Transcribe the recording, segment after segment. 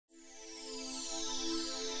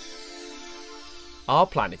Our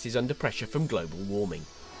planet is under pressure from global warming.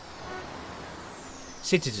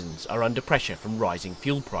 Citizens are under pressure from rising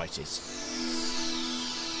fuel prices.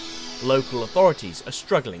 Local authorities are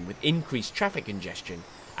struggling with increased traffic congestion,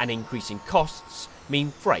 and increasing costs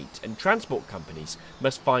mean freight and transport companies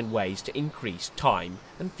must find ways to increase time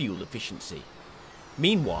and fuel efficiency.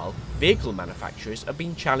 Meanwhile, vehicle manufacturers are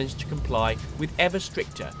being challenged to comply with ever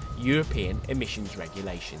stricter European emissions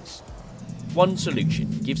regulations. One solution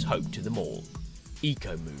gives hope to them all: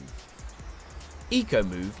 eCoMove.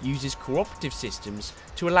 eCoMove uses cooperative systems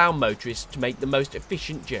to allow motorists to make the most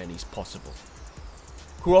efficient journeys possible.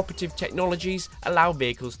 Cooperative technologies allow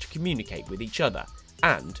vehicles to communicate with each other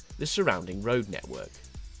and the surrounding road network.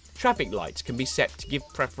 Traffic lights can be set to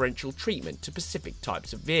give preferential treatment to specific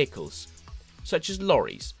types of vehicles, such as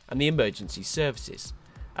lorries and the emergency services,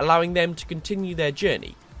 allowing them to continue their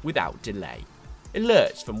journey without delay.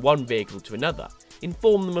 Alerts from one vehicle to another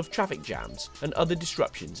inform them of traffic jams and other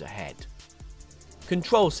disruptions ahead.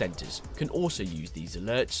 Control centres can also use these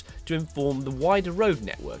alerts to inform the wider road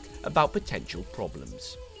network about potential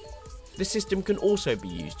problems. The system can also be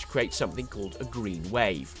used to create something called a green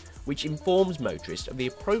wave, which informs motorists of the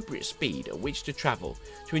appropriate speed at which to travel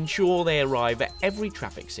to ensure they arrive at every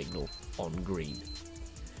traffic signal on green.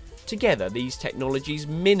 Together, these technologies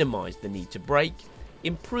minimise the need to brake,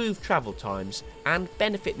 improve travel times and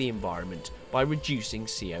benefit the environment by reducing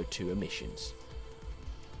CO2 emissions.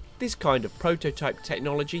 This kind of prototype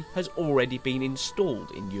technology has already been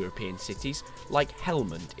installed in European cities like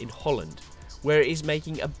Helmond in Holland, where it is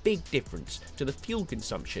making a big difference to the fuel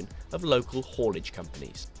consumption of local haulage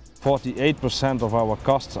companies. 48% of our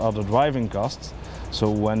costs are the driving costs, so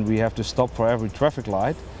when we have to stop for every traffic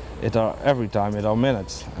light, every time it are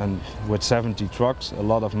minutes, and with 70 trucks, a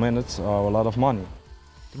lot of minutes are a lot of money.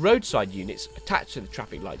 The roadside units attached to the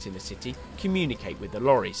traffic lights in the city communicate with the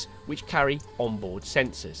lorries, which carry onboard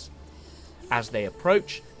sensors. As they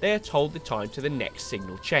approach, they are told the time to the next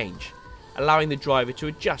signal change, allowing the driver to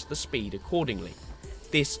adjust the speed accordingly.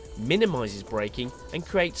 This minimises braking and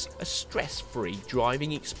creates a stress-free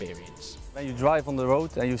driving experience. When you drive on the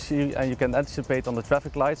road and you can anticipate on the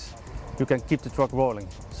traffic lights, you can keep the truck rolling.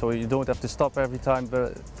 So you don't have to stop every time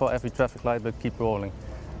for every traffic light, but keep rolling.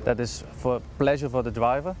 That is for pleasure for the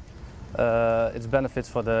driver. It's benefits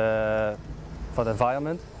for the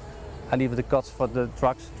environment, and even the costs for the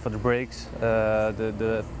trucks, for the brakes,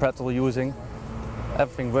 the petrol using.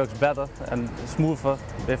 Everything works better and smoother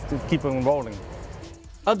if to keep on rolling.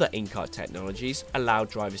 Other in-car technologies allow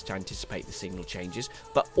drivers to anticipate the signal changes,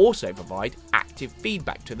 but also provide active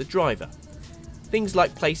feedback to the driver. Things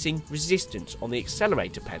like placing resistance on the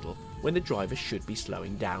accelerator pedal when the driver should be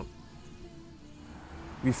slowing down.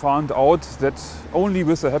 We found out that only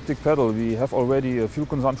with the haptic pedal we have already a fuel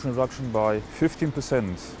consumption reduction by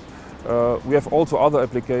 15%. We have also other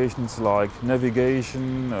applications like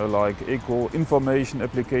navigation, like eco information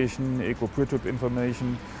application, eco pre-trip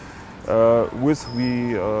information.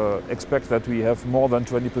 We expect that we have more than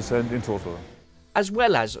 20% in total. As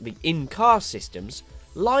well as the in-car systems,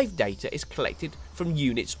 live data is collected from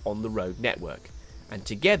units on the road network, and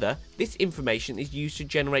together this information is used to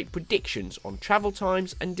generate predictions on travel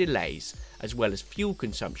times and delays, as well as fuel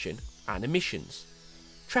consumption and emissions.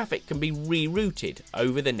 Traffic can be rerouted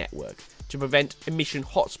over the network to prevent emission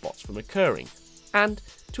hotspots from occurring and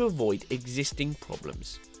to avoid existing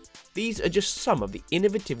problems. These are just some of the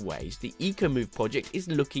innovative ways the eCoMove project is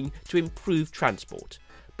looking to improve transport,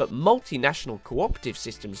 but multinational cooperative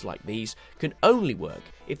systems like these can only work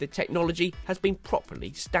if the technology has been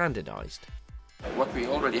properly standardized. What we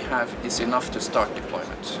already have is enough to start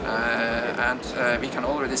deployment, and we can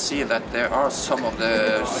already see that there are some of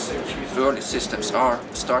the early systems are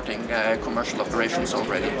starting commercial operations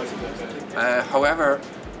already. However,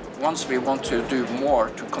 once we want to do more,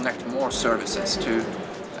 to connect more services, to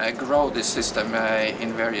grow this system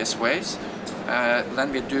in various ways,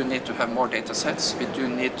 then we do need to have more data sets, we do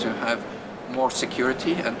need to have more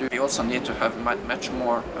security, and we also need to have much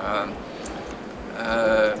more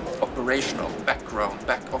operational back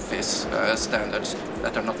office standards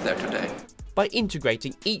that are not there today. By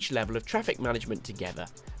integrating each level of traffic management together,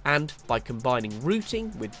 and by combining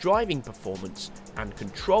routing with driving performance and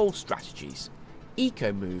control strategies,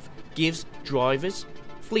 eCoMove gives drivers,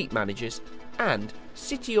 fleet managers and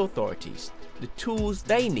city authorities the tools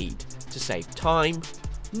they need to save time,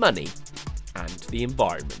 money and the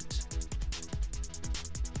environment.